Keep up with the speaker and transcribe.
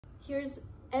Here's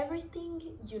everything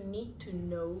you need to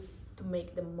know to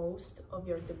make the most of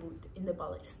your debut in the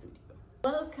ballet studio.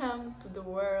 Welcome to the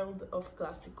world of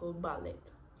classical ballet.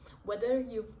 Whether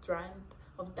you've dreamt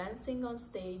of dancing on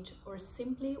stage or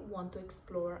simply want to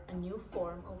explore a new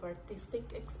form of artistic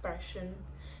expression,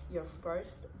 your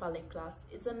first ballet class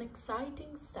is an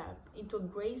exciting step into a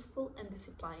graceful and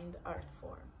disciplined art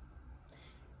form.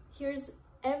 Here's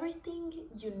everything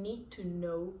you need to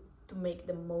know to make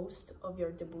the most of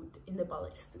your debut in the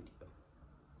ballet studio.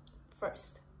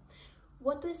 First,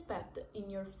 what to expect in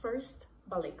your first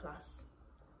ballet class?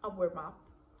 A warm-up.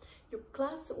 Your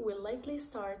class will likely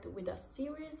start with a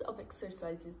series of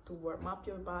exercises to warm up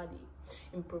your body,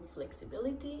 improve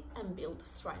flexibility, and build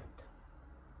strength.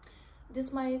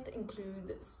 This might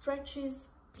include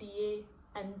stretches, pliés,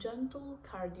 and gentle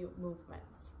cardio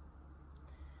movements.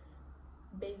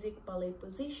 Basic ballet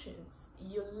positions.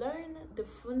 You learn the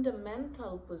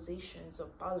fundamental positions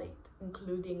of ballet,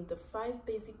 including the 5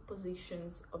 basic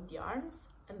positions of the arms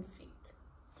and feet.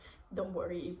 Don't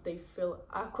worry if they feel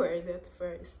awkward at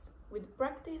first. With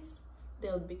practice,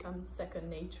 they'll become second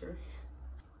nature.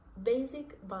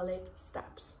 Basic ballet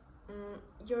steps.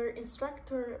 Your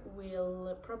instructor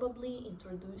will probably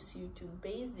introduce you to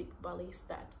basic ballet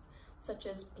steps, such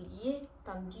as plié,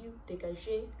 tendu,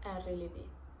 dégagé, and relevé.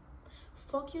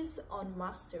 Focus on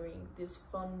mastering these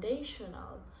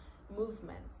foundational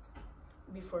movements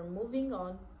before moving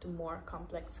on to more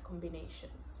complex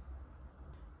combinations.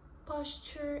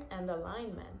 Posture and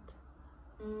alignment.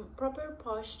 Proper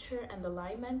posture and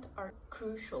alignment are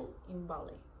crucial in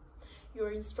ballet.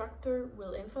 Your instructor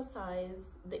will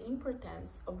emphasize the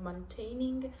importance of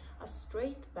maintaining a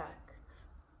straight back,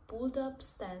 pulled up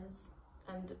stance,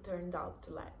 and turned out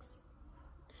legs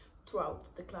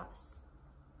throughout the class.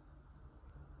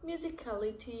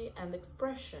 Musicality and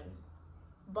expression.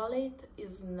 Ballet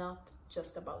is not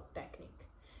just about technique.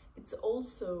 It's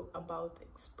also about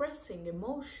expressing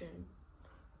emotion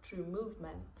through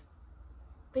movement.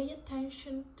 Pay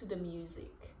attention to the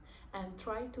music and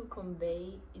try to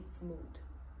convey its mood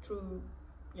through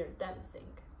your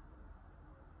dancing.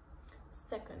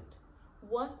 Second,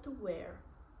 what to wear.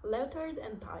 Leotard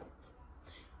and tights.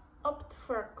 Opt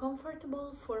for a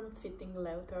comfortable, form-fitting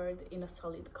leotard in a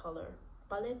solid color.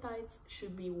 Ballet tights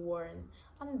should be worn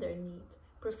underneath,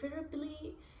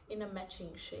 preferably in a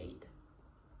matching shade.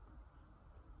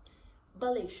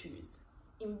 Ballet shoes.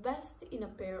 Invest in a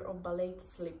pair of ballet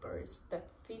slippers that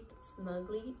fit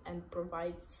snugly and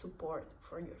provide support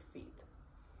for your feet.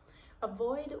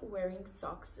 Avoid wearing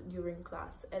socks during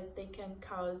class as they can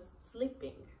cause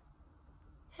slipping.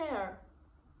 Hair.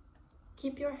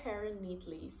 Keep your hair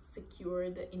neatly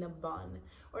secured in a bun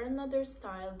or another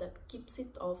style that keeps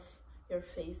it off your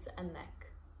face and neck.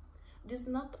 This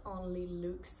not only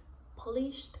looks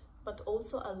polished but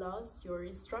also allows your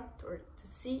instructor to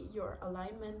see your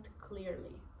alignment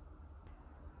clearly.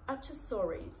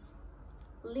 Accessories.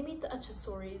 Limit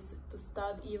accessories to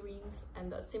stud earrings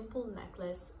and a simple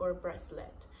necklace or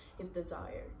bracelet if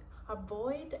desired.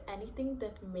 Avoid anything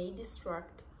that may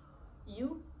distract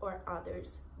you or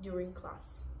others during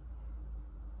class.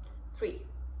 3.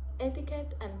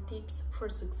 Etiquette and tips for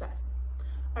success.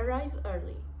 Arrive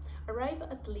early. Arrive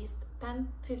at least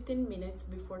 10-15 minutes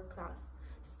before class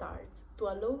starts to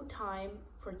allow time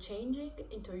for changing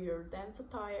into your dance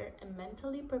attire and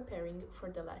mentally preparing for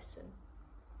the lesson.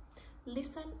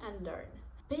 Listen and learn.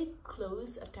 Pay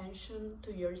close attention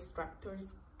to your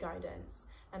instructor's guidance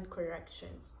and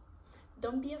corrections.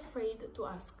 Don't be afraid to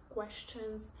ask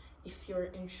questions if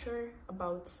you're unsure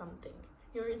about something.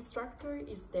 Your instructor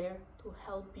is there to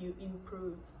help you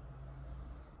improve.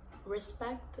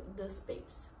 Respect the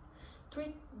space.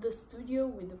 Treat the studio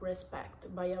with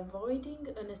respect by avoiding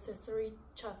unnecessary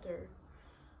chatter,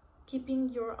 keeping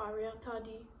your area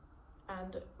tidy,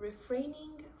 and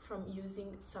refraining from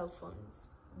using cell phones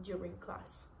during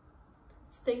class.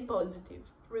 Stay positive.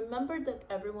 Remember that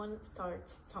everyone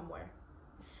starts somewhere,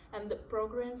 and the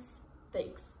progress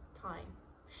takes time.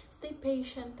 Stay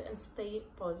patient and stay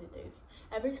positive.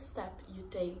 Every step you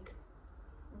take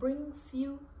brings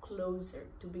you closer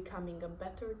to becoming a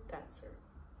better dancer.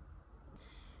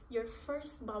 Your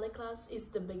first ballet class is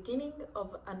the beginning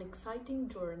of an exciting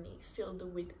journey filled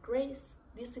with grace,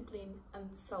 discipline, and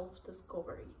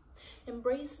self-discovery.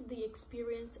 Embrace the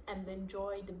experience and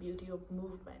enjoy the beauty of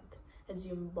movement as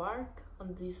you embark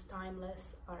on this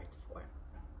timeless art form.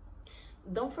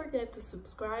 Don't forget to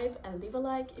subscribe and leave a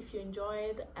like if you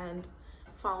enjoyed and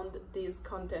found this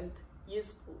content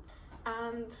useful.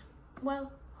 And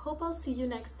well, hope I'll see you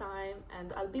next time,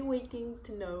 and I'll be waiting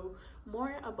to know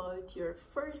more about your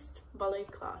first ballet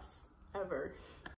class ever.